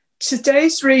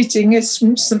Today's reading is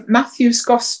from St. Matthew's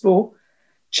Gospel,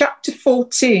 chapter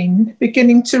 14,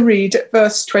 beginning to read at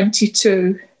verse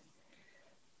 22.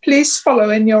 Please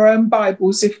follow in your own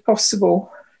Bibles if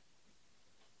possible.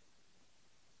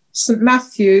 St.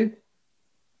 Matthew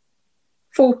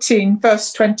 14,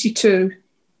 verse 22.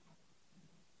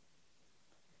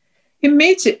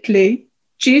 Immediately,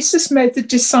 Jesus made the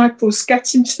disciples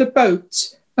get into the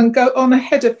boat and go on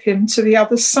ahead of him to the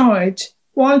other side,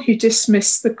 while he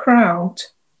dismissed the crowd.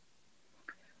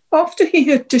 After he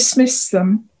had dismissed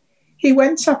them, he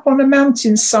went up on a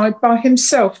mountainside by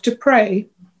himself to pray.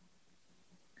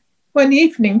 When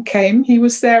evening came, he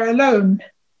was there alone,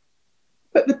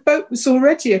 but the boat was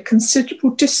already a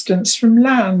considerable distance from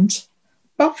land,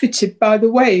 buffeted by the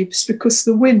waves because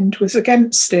the wind was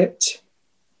against it.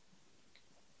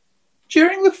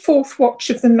 During the fourth watch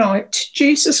of the night,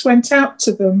 Jesus went out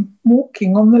to them,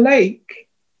 walking on the lake.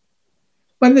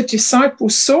 When the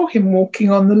disciples saw him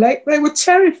walking on the lake, they were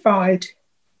terrified.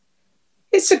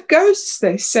 "It's a ghost,"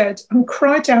 they said, and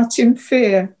cried out in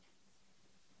fear.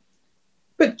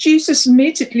 But Jesus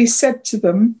immediately said to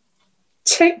them,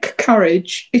 "Take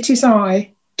courage, it is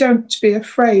I, don't be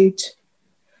afraid."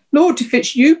 "Lord, if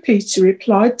it's you," Peter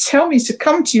replied, "tell me to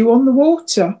come to you on the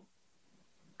water."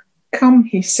 "Come,"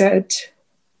 he said.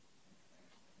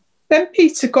 Then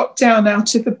Peter got down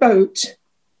out of the boat,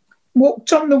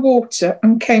 walked on the water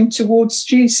and came towards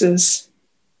Jesus.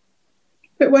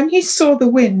 But when he saw the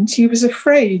wind, he was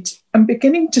afraid and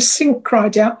beginning to sink,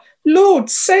 cried out, "Lord,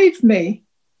 save me."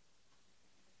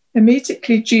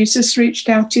 Immediately Jesus reached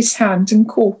out his hand and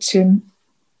caught him.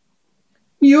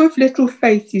 "You of little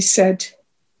faith," he said,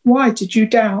 "why did you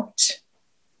doubt?"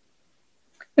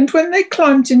 And when they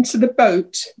climbed into the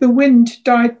boat, the wind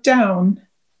died down.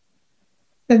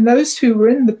 Then those who were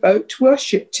in the boat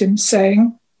worshipped him,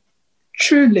 saying,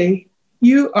 "Truly,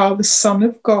 you are the Son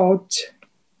of God."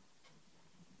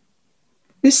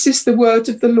 This is the word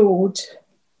of the Lord.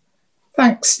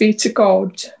 Thanks be to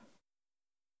God.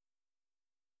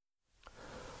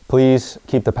 Please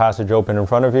keep the passage open in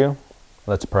front of you.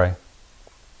 Let's pray.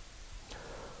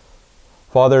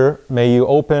 Father, may you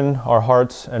open our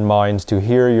hearts and minds to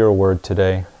hear your word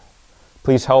today.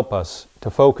 Please help us to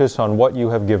focus on what you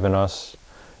have given us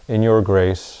in your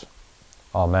grace.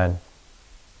 Amen.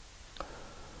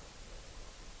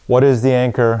 What is the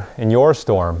anchor in your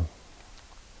storm?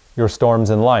 Your storms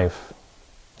in life?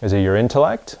 Is it your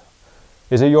intellect?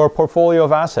 Is it your portfolio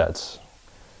of assets?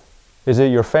 Is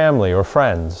it your family or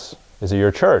friends? Is it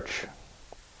your church?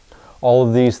 All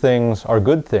of these things are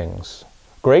good things,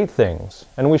 great things,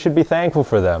 and we should be thankful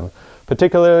for them,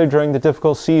 particularly during the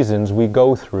difficult seasons we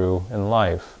go through in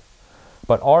life.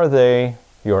 But are they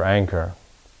your anchor?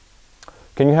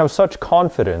 Can you have such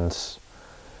confidence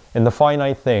in the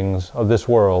finite things of this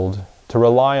world to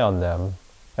rely on them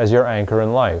as your anchor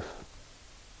in life?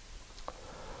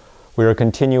 We are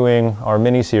continuing our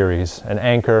mini-series, An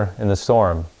Anchor in the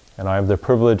Storm, and I have the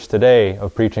privilege today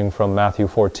of preaching from Matthew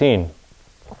 14,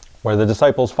 where the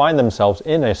disciples find themselves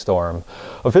in a storm,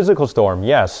 a physical storm,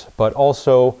 yes, but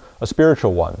also a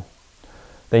spiritual one.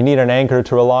 They need an anchor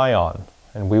to rely on,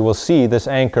 and we will see this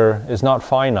anchor is not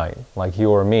finite like you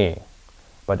or me,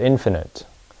 but infinite,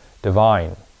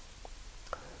 divine.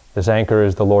 This anchor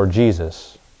is the Lord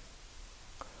Jesus.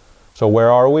 So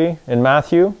where are we in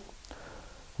Matthew?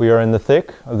 We are in the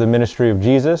thick of the ministry of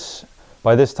Jesus.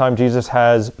 By this time, Jesus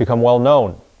has become well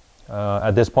known.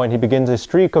 At this point, he begins a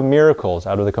streak of miracles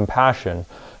out of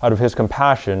his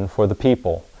compassion for the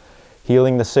people,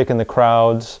 healing the sick in the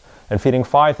crowds and feeding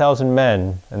 5,000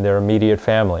 men and their immediate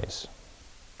families.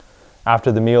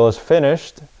 After the meal is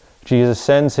finished, Jesus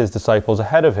sends his disciples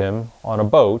ahead of him on a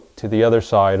boat to the other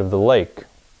side of the lake.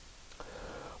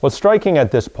 What's striking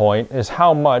at this point is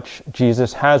how much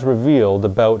Jesus has revealed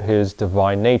about his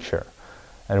divine nature,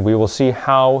 and we will see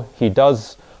how he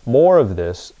does more of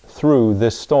this through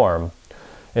this storm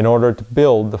in order to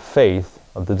build the faith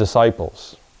of the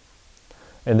disciples.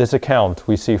 In this account,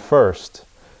 we see first,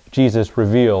 Jesus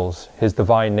reveals his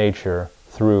divine nature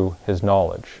through his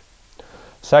knowledge.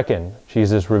 Second,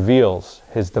 Jesus reveals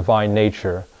his divine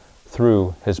nature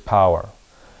through his power.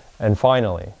 And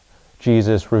finally,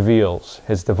 Jesus reveals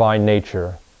his divine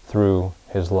nature through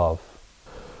his love.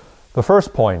 The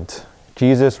first point,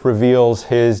 Jesus reveals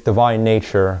his divine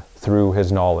nature through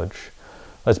his knowledge.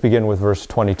 Let's begin with verse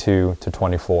 22 to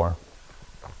 24.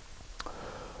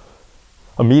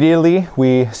 Immediately,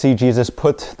 we see Jesus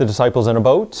put the disciples in a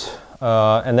boat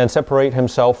and then separate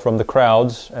himself from the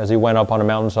crowds as he went up on a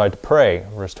mountainside to pray,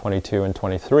 verse 22 and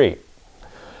 23.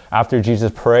 After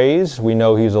Jesus prays, we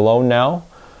know he's alone now.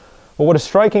 But what is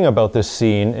striking about this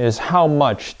scene is how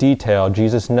much detail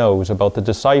Jesus knows about the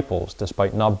disciples,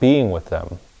 despite not being with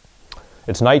them.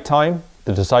 It's nighttime.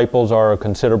 The disciples are a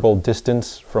considerable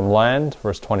distance from land,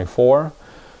 verse 24.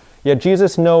 Yet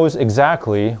Jesus knows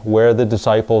exactly where the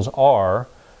disciples are,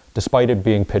 despite it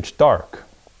being pitch dark.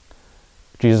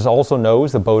 Jesus also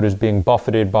knows the boat is being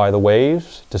buffeted by the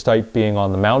waves, despite being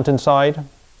on the mountainside.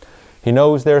 He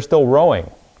knows they're still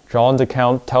rowing. John's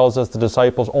account tells us the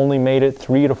disciples only made it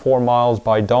 3 to 4 miles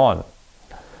by dawn.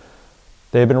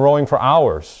 They had been rowing for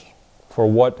hours for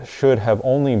what should have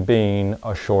only been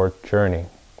a short journey.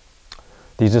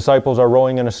 These disciples are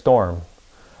rowing in a storm,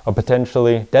 a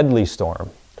potentially deadly storm,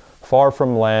 far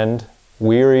from land,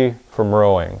 weary from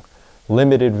rowing,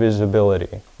 limited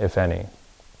visibility, if any.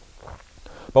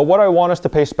 But what I want us to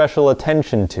pay special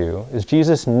attention to is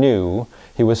Jesus knew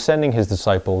he was sending his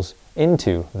disciples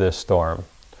into this storm.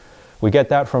 We get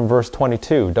that from verse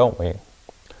 22, don't we?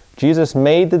 Jesus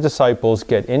made the disciples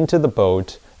get into the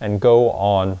boat and go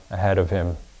on ahead of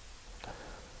him.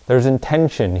 There's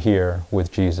intention here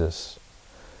with Jesus.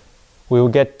 We will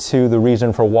get to the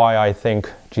reason for why I think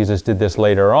Jesus did this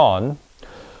later on.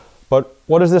 But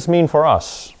what does this mean for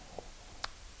us?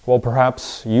 Well,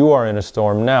 perhaps you are in a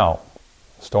storm now.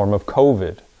 The storm of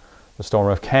COVID, the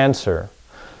storm of cancer,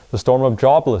 the storm of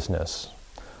joblessness.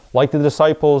 Like the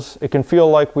disciples, it can feel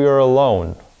like we are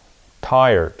alone,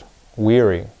 tired,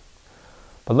 weary.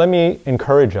 But let me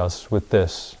encourage us with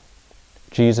this.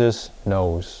 Jesus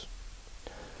knows.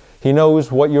 He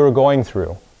knows what you're going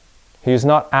through. He is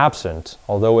not absent,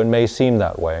 although it may seem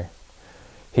that way.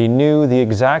 He knew the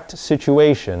exact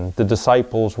situation the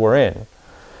disciples were in.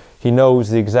 He knows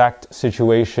the exact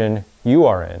situation you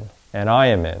are in and I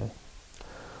am in.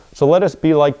 So let us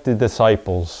be like the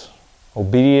disciples,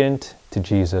 obedient to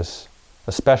Jesus,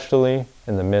 especially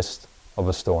in the midst of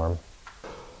a storm.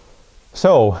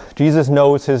 So, Jesus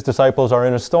knows his disciples are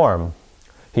in a storm.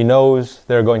 He knows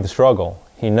they're going to struggle.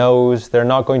 He knows they're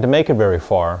not going to make it very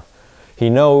far. He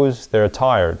knows they're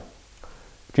tired.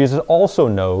 Jesus also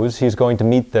knows he's going to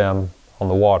meet them on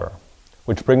the water,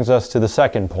 which brings us to the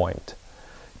second point.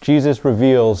 Jesus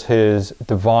reveals his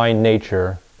divine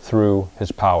nature through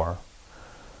his power.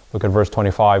 Look at verse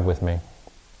 25 with me.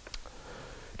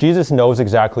 Jesus knows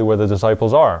exactly where the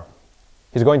disciples are.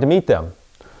 He's going to meet them.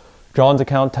 John's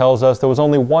account tells us there was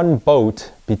only one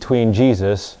boat between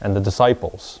Jesus and the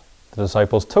disciples. The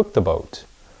disciples took the boat.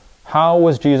 How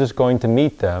was Jesus going to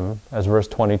meet them, as verse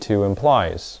 22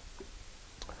 implies?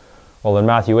 Well, in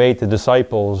Matthew 8, the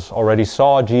disciples already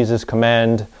saw Jesus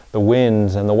command the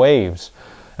winds and the waves,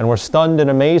 and were stunned in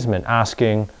amazement,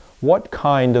 asking, "What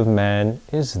kind of man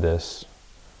is this?"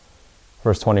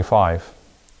 Verse 25.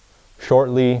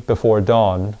 Shortly before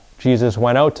dawn, Jesus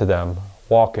went out to them,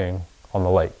 walking on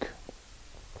the lake.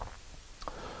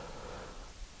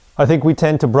 I think we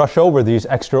tend to brush over these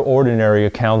extraordinary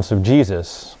accounts of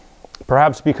Jesus.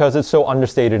 Perhaps because it's so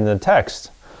understated in the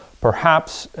text.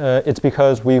 Perhaps it's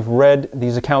because we've read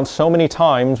these accounts so many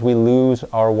times we lose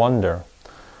our wonder.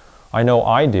 I know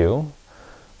I do.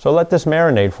 So let this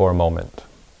marinate for a moment.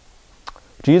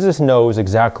 Jesus knows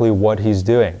exactly what he's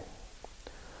doing.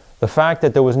 The fact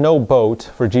that there was no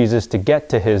boat for Jesus to get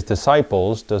to his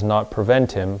disciples does not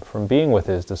prevent him from being with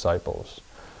his disciples.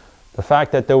 The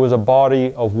fact that there was a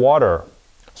body of water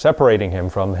separating him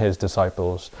from his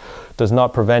disciples does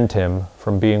not prevent him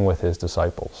from being with his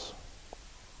disciples.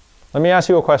 Let me ask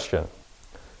you a question.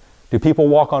 Do people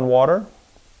walk on water?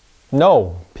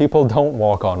 No, people don't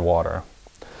walk on water.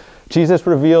 Jesus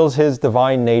reveals his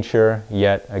divine nature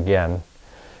yet again.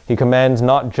 He commands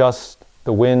not just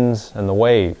the winds and the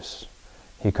waves.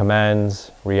 He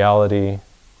commands reality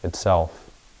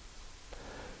itself.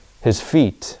 His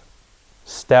feet,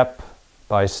 step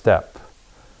by step,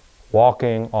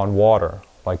 walking on water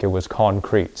like it was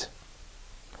concrete.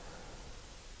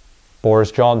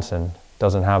 Boris Johnson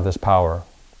doesn't have this power.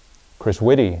 Chris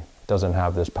Whitty doesn't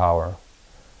have this power.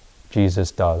 Jesus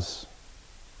does.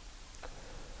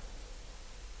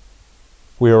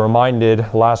 We were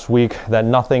reminded last week that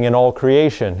nothing in all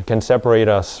creation can separate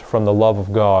us from the love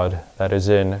of God that is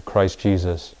in Christ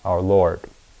Jesus our Lord.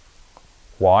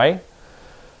 Why?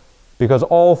 Because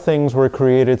all things were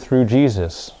created through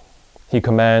Jesus. He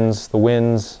commands the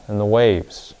winds and the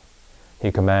waves.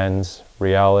 He commands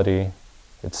reality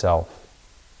itself.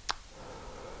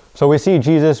 So we see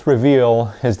Jesus reveal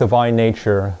his divine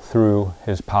nature through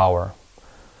his power.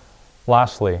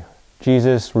 Lastly,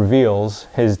 Jesus reveals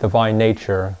his divine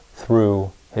nature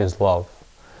through his love.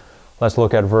 Let's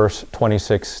look at verse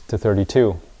 26 to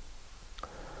 32.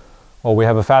 Well, we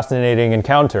have a fascinating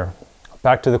encounter.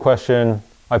 Back to the question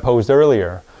I posed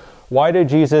earlier. Why did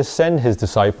Jesus send his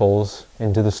disciples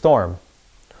into the storm?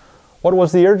 What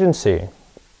was the urgency?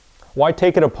 Why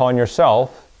take it upon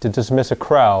yourself to dismiss a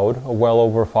crowd of well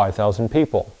over 5,000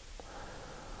 people?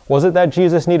 Was it that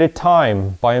Jesus needed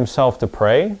time by himself to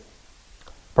pray?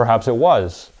 Perhaps it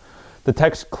was. The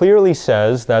text clearly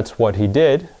says that's what he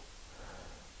did.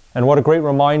 And what a great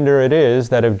reminder it is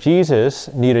that if Jesus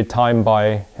needed time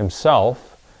by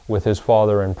himself with his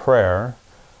Father in prayer,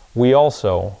 we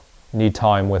also need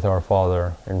time with our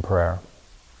Father in prayer.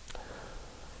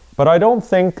 But I don't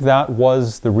think that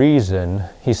was the reason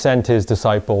he sent his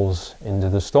disciples into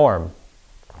the storm.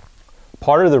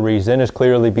 Part of the reason is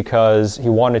clearly because he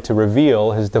wanted to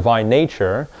reveal his divine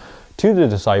nature to the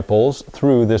disciples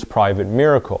through this private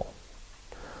miracle.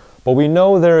 But we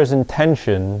know there is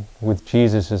intention with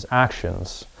Jesus'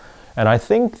 actions, and I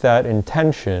think that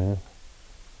intention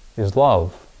is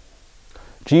love.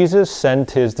 Jesus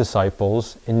sent his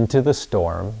disciples into the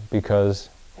storm because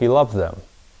he loved them.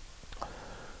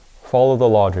 Follow the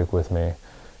logic with me.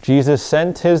 Jesus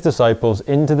sent his disciples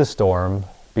into the storm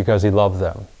because he loved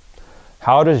them.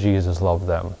 How does Jesus love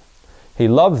them? He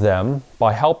loved them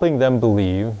by helping them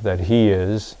believe that he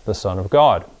is the Son of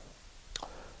God.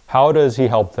 How does he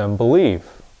help them believe?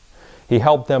 He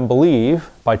helped them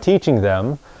believe by teaching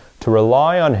them to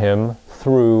rely on him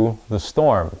through the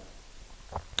storm.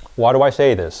 Why do I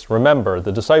say this? Remember,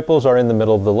 the disciples are in the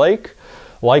middle of the lake,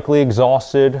 likely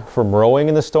exhausted from rowing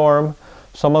in the storm.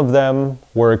 Some of them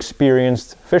were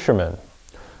experienced fishermen.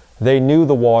 They knew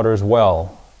the waters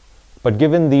well. But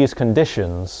given these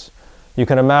conditions, you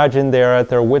can imagine they are at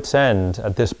their wits' end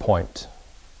at this point,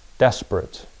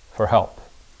 desperate for help.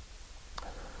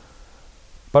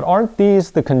 But aren't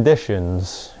these the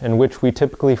conditions in which we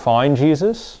typically find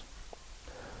Jesus?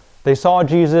 They saw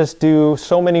Jesus do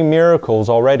so many miracles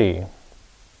already,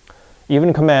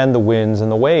 even command the winds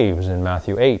and the waves in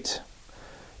Matthew 8.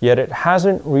 Yet it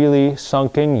hasn't really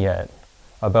sunk in yet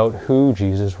about who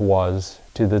Jesus was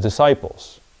to the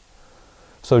disciples.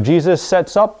 So Jesus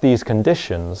sets up these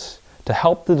conditions to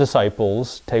help the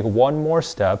disciples take one more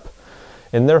step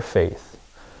in their faith.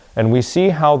 And we see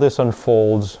how this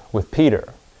unfolds with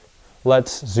Peter.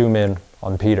 Let's zoom in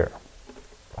on Peter.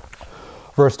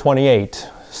 Verse 28,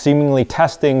 seemingly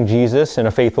testing Jesus in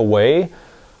a faithful way,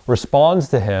 responds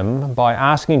to him by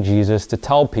asking Jesus to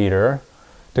tell Peter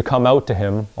to come out to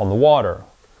him on the water.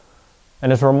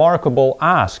 And it's a remarkable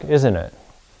ask, isn't it?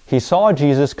 He saw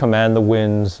Jesus command the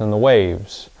winds and the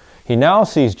waves. He now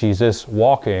sees Jesus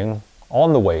walking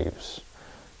on the waves.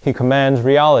 He commands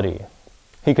reality.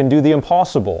 He can do the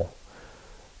impossible.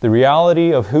 The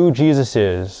reality of who Jesus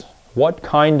is, what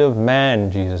kind of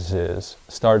man Jesus is,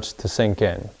 starts to sink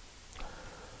in.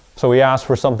 So he asks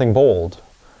for something bold.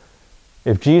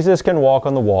 If Jesus can walk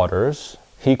on the waters,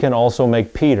 he can also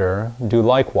make Peter do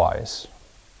likewise.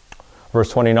 Verse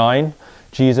 29,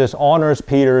 Jesus honors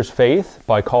Peter's faith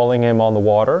by calling him on the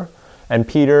water, and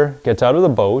Peter gets out of the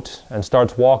boat and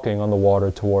starts walking on the water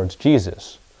towards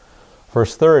Jesus.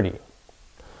 Verse 30,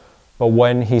 but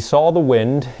when he saw the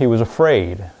wind, he was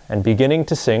afraid, and beginning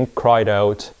to sink, cried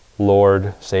out,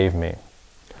 Lord, save me.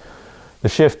 The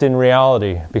shift in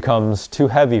reality becomes too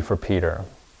heavy for Peter.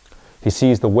 He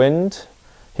sees the wind,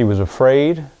 he was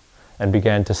afraid, and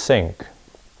began to sink.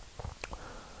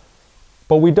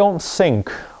 But we don't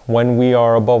sink when we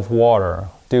are above water,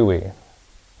 do we?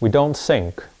 We don't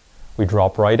sink. We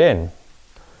drop right in.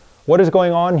 What is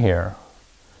going on here?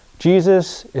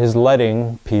 Jesus is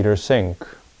letting Peter sink.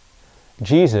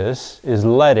 Jesus is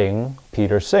letting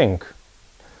Peter sink.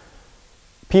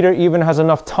 Peter even has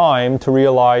enough time to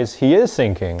realize he is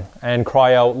sinking and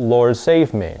cry out, Lord,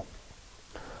 save me.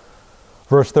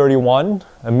 Verse 31,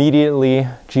 immediately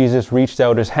Jesus reached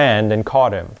out his hand and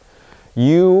caught him.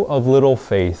 You of little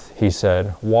faith, he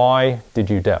said, why did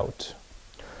you doubt?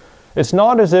 It's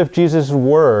not as if Jesus'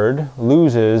 word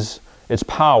loses its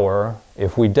power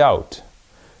if we doubt.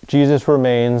 Jesus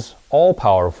remains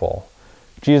all-powerful.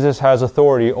 Jesus has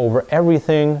authority over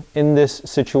everything in this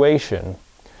situation.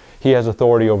 He has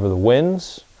authority over the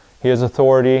winds. He has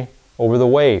authority over the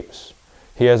waves.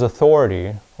 He has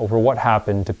authority over what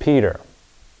happened to Peter.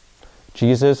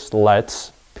 Jesus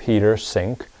lets Peter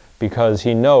sink because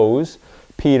he knows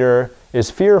Peter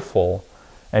is fearful,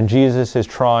 and Jesus is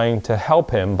trying to help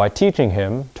him by teaching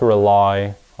him to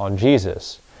rely on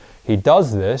Jesus. He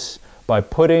does this by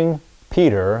putting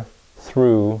Peter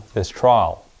through this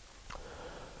trial.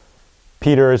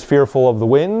 Peter is fearful of the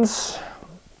winds,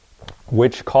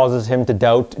 which causes him to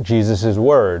doubt Jesus'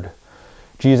 word.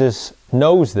 Jesus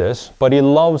knows this, but he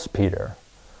loves Peter.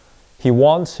 He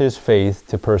wants his faith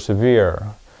to persevere.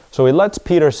 So he lets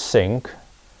Peter sink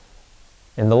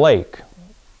in the lake.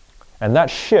 And that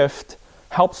shift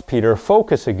helps Peter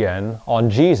focus again on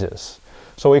Jesus.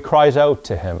 So he cries out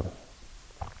to him.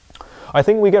 I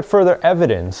think we get further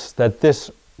evidence that this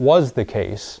was the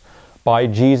case by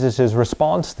Jesus'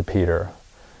 response to Peter.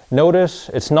 Notice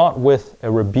it's not with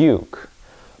a rebuke,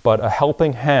 but a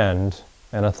helping hand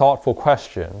and a thoughtful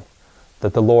question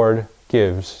that the Lord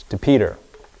gives to Peter.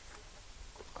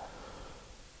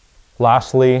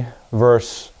 Lastly,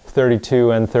 verse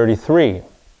 32 and 33.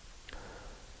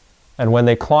 And when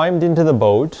they climbed into the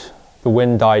boat, the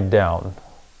wind died down.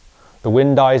 The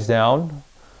wind dies down.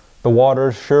 The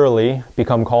waters surely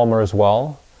become calmer as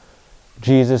well.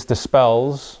 Jesus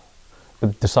dispels the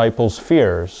disciples'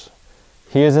 fears.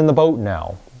 He is in the boat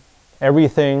now.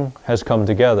 Everything has come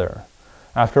together.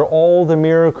 After all the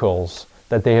miracles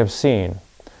that they have seen,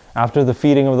 after the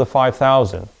feeding of the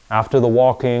 5,000, after the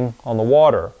walking on the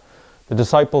water, the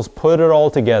disciples put it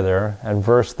all together, and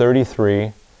verse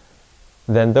 33,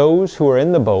 then those who were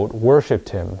in the boat worshipped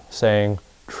him, saying,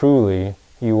 truly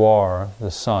you are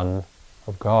the Son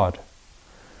of God.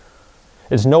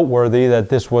 It's noteworthy that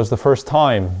this was the first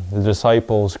time the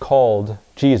disciples called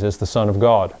Jesus the Son of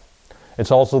God.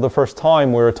 It's also the first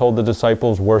time we are told the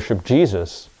disciples worship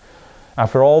Jesus.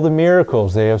 After all the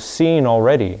miracles they have seen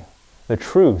already, the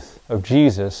truth of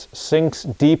Jesus sinks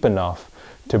deep enough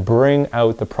to bring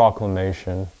out the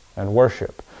proclamation and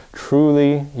worship.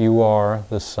 Truly you are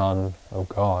the Son of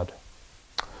God.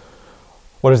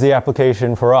 What is the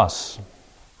application for us?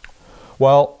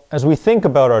 Well, as we think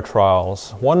about our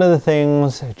trials, one of the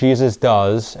things Jesus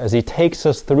does as he takes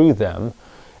us through them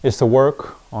is to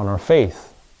work on our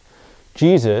faith.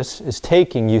 Jesus is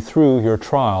taking you through your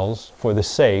trials for the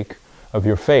sake of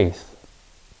your faith.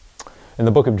 In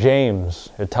the book of James,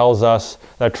 it tells us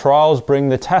that trials bring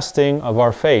the testing of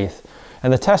our faith,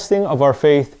 and the testing of our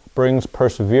faith brings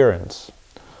perseverance.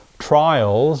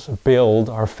 Trials build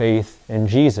our faith in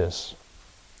Jesus.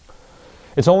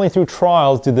 It's only through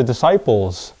trials do the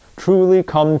disciples truly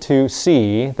come to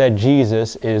see that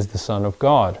Jesus is the Son of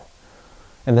God.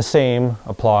 And the same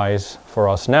applies for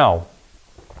us now.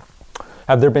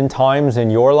 Have there been times in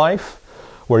your life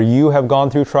where you have gone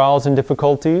through trials and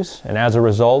difficulties, and as a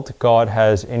result, God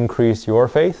has increased your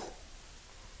faith?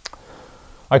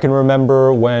 I can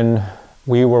remember when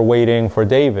we were waiting for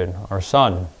David, our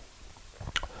son.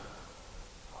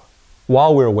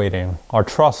 While we were waiting, our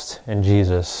trust in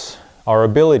Jesus, our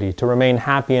ability to remain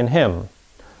happy in him,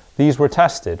 these were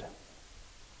tested.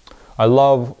 I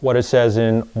love what it says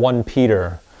in 1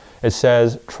 Peter. It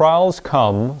says, trials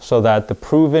come so that the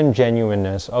proven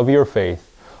genuineness of your faith,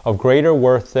 of greater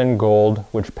worth than gold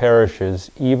which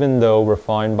perishes even though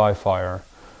refined by fire,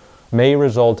 may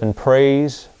result in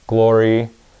praise, glory,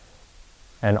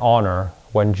 and honor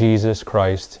when Jesus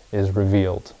Christ is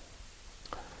revealed.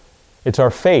 It's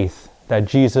our faith that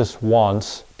Jesus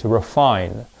wants to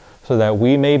refine so that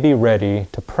we may be ready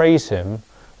to praise him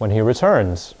when he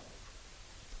returns.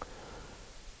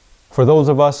 For those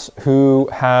of us who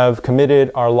have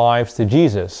committed our lives to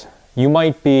Jesus, you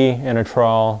might be in a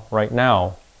trial right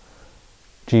now.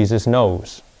 Jesus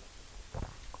knows.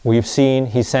 We've seen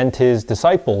he sent his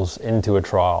disciples into a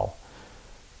trial.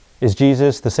 Is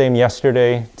Jesus the same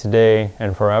yesterday, today,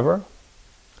 and forever?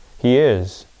 He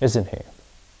is, isn't he?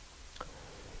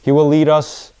 He will lead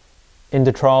us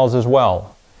into trials as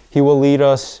well. He will lead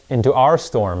us into our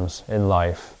storms in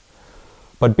life.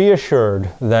 But be assured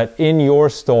that in your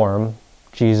storm,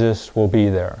 Jesus will be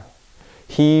there.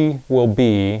 He will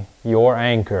be your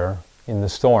anchor in the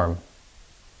storm.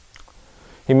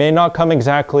 He may not come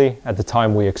exactly at the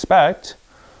time we expect.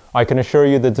 I can assure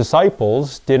you the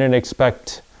disciples didn't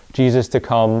expect Jesus to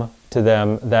come to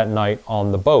them that night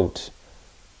on the boat.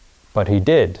 But he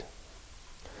did.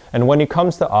 And when he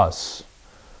comes to us,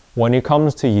 when he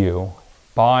comes to you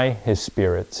by his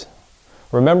Spirit,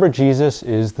 remember Jesus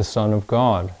is the Son of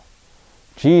God.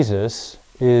 Jesus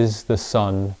is the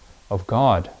Son of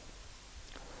God.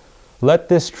 Let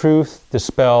this truth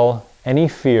dispel any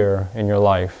fear in your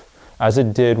life, as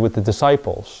it did with the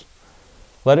disciples.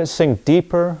 Let it sink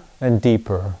deeper and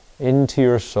deeper into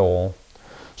your soul,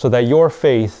 so that your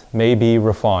faith may be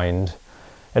refined,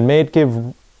 and may it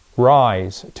give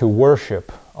rise to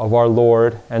worship of our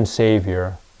Lord and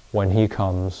Savior when he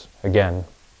comes again.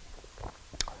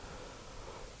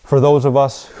 For those of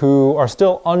us who are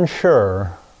still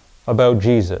unsure about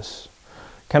Jesus,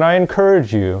 can I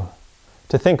encourage you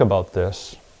to think about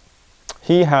this?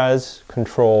 He has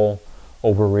control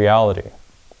over reality.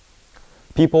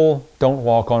 People don't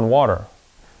walk on water.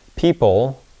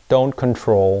 People don't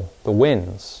control the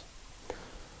winds.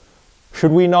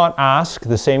 Should we not ask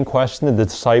the same question that the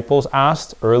disciples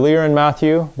asked earlier in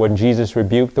Matthew when Jesus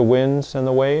rebuked the winds and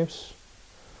the waves?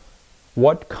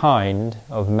 What kind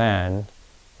of man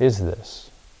is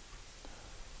this?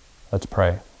 Let's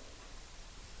pray.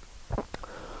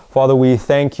 Father, we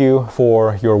thank you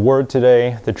for your word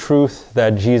today, the truth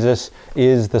that Jesus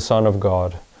is the Son of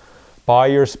God. By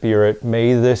your Spirit,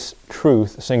 may this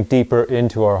truth sink deeper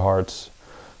into our hearts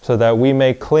so that we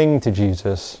may cling to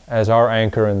Jesus as our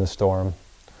anchor in the storm.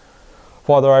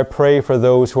 Father, I pray for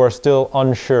those who are still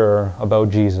unsure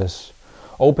about Jesus.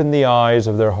 Open the eyes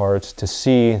of their hearts to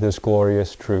see this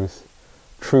glorious truth.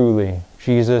 Truly,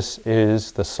 Jesus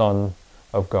is the Son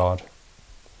of God.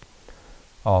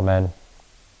 Amen.